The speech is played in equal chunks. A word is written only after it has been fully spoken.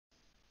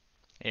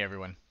Hey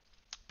everyone,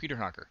 Peter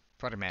Hawker,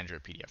 Product Manager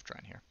at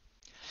PDFTron here.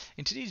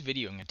 In today's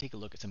video, I'm going to take a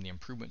look at some of the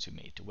improvements we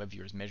made to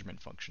WebViewer's measurement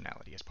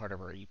functionality as part of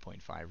our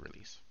 8.5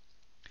 release.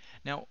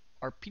 Now,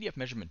 our PDF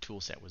measurement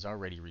toolset was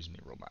already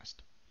reasonably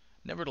robust.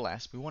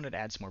 Nevertheless, we wanted to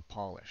add some more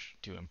polish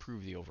to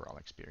improve the overall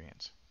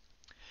experience.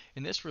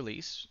 In this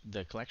release,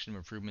 the collection of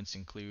improvements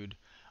include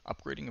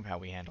upgrading of how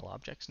we handle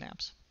object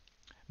snaps,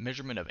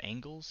 measurement of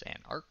angles and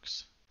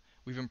arcs.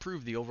 We've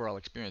improved the overall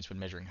experience when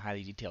measuring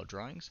highly detailed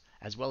drawings,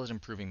 as well as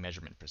improving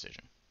measurement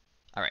precision.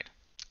 Alright,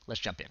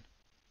 let's jump in.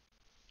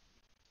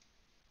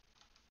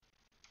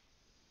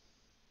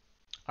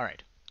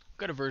 Alright, I've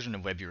got a version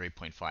of WebViewer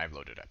 8.5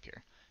 loaded up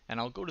here, and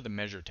I'll go to the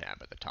Measure tab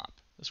at the top.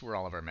 This is where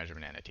all of our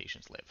measurement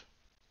annotations live.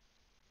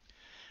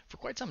 For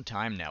quite some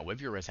time now,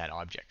 WebViewer has had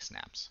object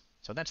snaps.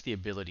 So that's the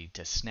ability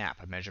to snap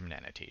a measurement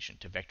annotation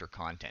to vector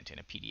content in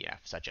a PDF,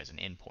 such as an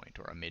endpoint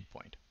or a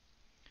midpoint.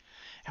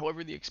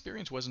 However, the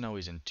experience wasn't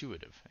always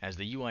intuitive, as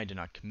the UI did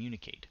not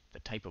communicate the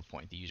type of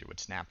point the user would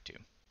snap to.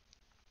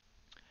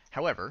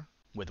 However,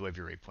 with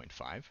WebViewer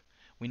 8.5,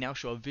 we now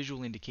show a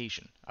visual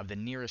indication of the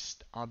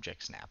nearest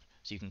object snap,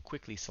 so you can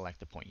quickly select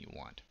the point you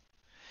want.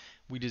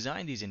 We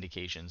designed these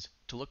indications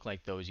to look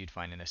like those you'd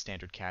find in a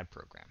standard CAD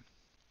program.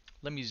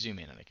 Let me zoom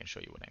in and I can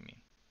show you what I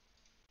mean.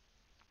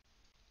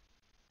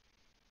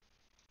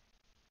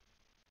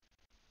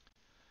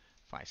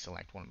 If I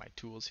select one of my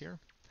tools here,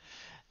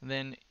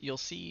 then you'll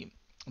see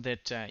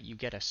that you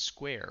get a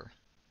square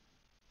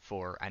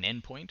for an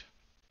endpoint,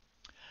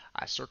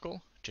 a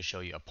circle to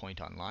show you a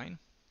point on line,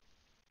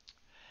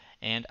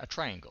 and a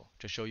triangle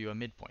to show you a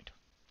midpoint.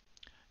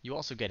 You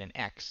also get an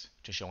X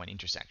to show an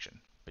intersection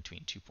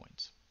between 2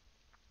 points.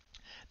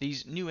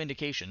 These new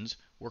indications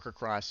work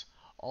across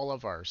all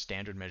of our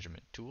standard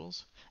measurement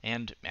tools,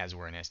 and as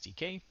we're an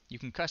SDK, you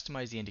can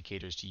customize the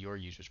indicators to your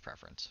user's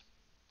preference.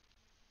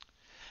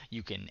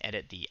 You can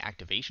edit the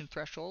activation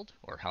threshold,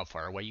 or how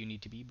far away you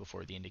need to be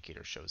before the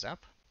indicator shows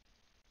up,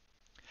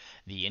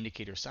 the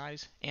indicator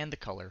size, and the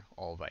color,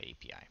 all via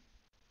API.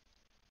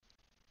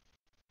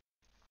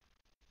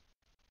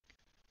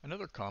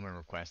 Another common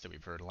request that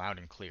we've heard loud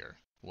and clear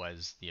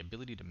was the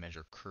ability to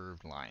measure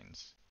curved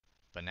lines.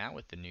 But now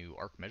with the new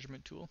arc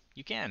measurement tool,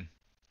 you can.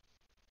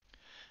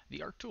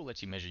 The arc tool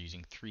lets you measure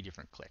using 3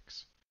 different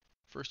clicks.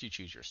 First you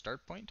choose your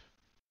start point,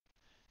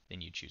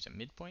 then you choose a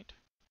midpoint,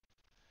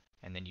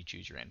 and then you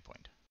choose your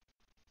endpoint.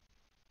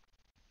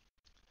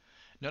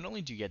 Not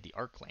only do you get the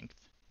arc length,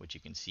 which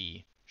you can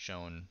see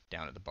shown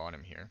down at the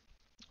bottom here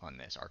on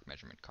this arc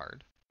measurement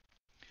card,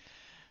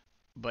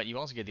 but you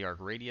also get the arc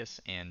radius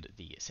and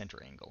the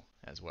center angle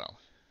as well.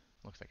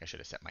 Looks like I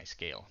should have set my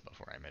scale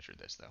before I measured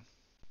this though.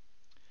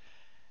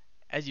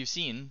 As you've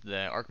seen,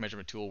 the arc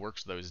measurement tool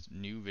works with those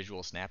new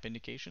visual snap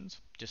indications,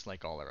 just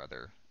like all our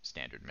other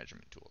standard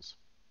measurement tools.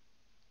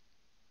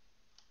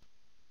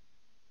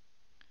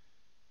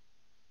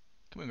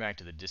 Coming back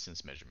to the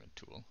distance measurement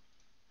tool,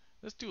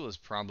 this tool is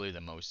probably the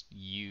most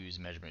used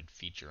measurement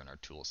feature in our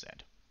tool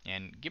set,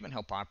 and given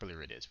how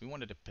popular it is, we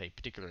wanted to pay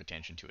particular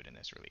attention to it in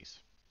this release.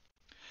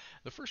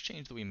 The first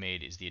change that we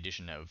made is the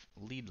addition of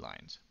lead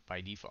lines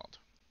by default.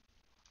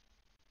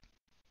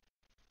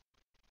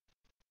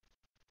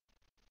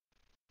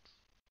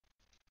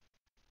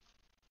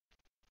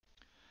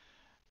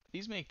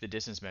 These make the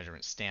distance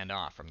measurement stand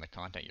off from the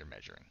content you're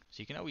measuring,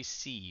 so you can always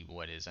see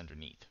what is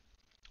underneath.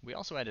 We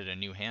also added a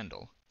new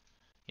handle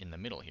in the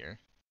middle here,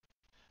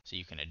 so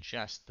you can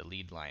adjust the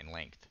lead line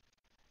length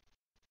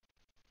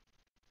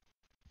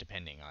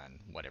depending on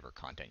whatever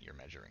content you're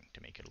measuring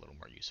to make it a little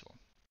more useful.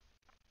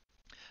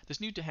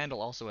 This new to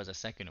handle also has a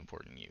second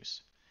important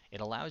use.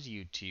 It allows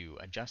you to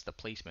adjust the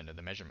placement of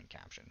the measurement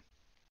caption.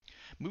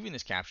 Moving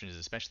this caption is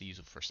especially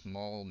useful for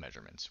small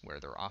measurements where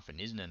there often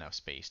isn't enough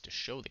space to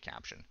show the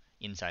caption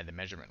inside the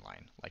measurement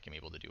line, like I'm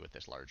able to do with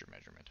this larger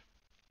measurement.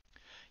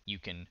 You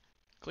can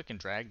click and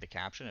drag the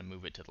caption and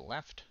move it to the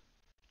left,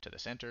 to the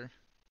center,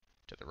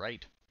 to the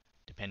right,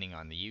 depending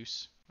on the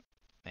use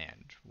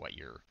and what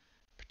your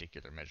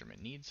particular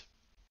measurement needs.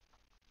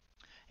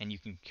 And you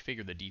can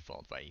configure the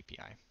default via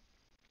API.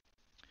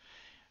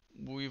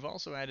 We've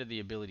also added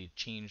the ability to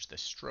change the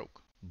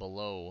stroke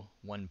below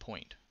 1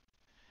 point.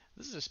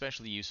 This is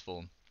especially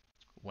useful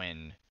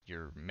when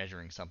you're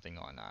measuring something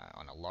on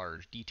a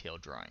large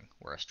detailed drawing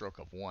where a stroke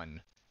of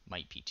 1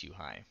 might be too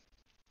high.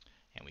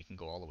 And we can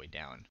go all the way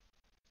down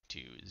to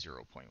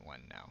 0.1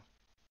 now,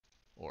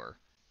 or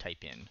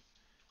type in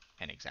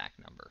an exact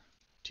number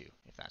too,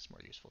 if that's more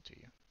useful to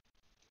you.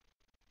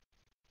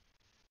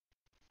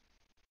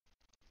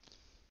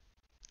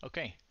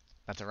 Okay,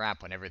 that's a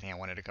wrap on everything I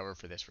wanted to cover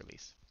for this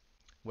release.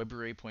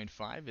 WebViewer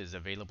 8.5 is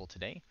available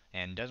today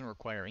and doesn't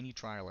require any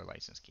trial or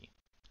license key.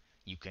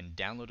 You can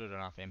download it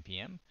off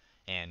NPM,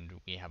 and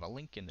we have a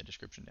link in the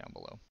description down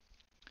below.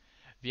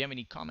 If you have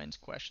any comments,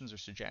 questions, or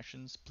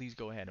suggestions, please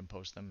go ahead and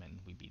post them, and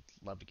we'd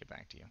love to get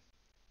back to you.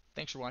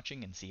 Thanks for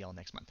watching, and see y'all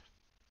next month.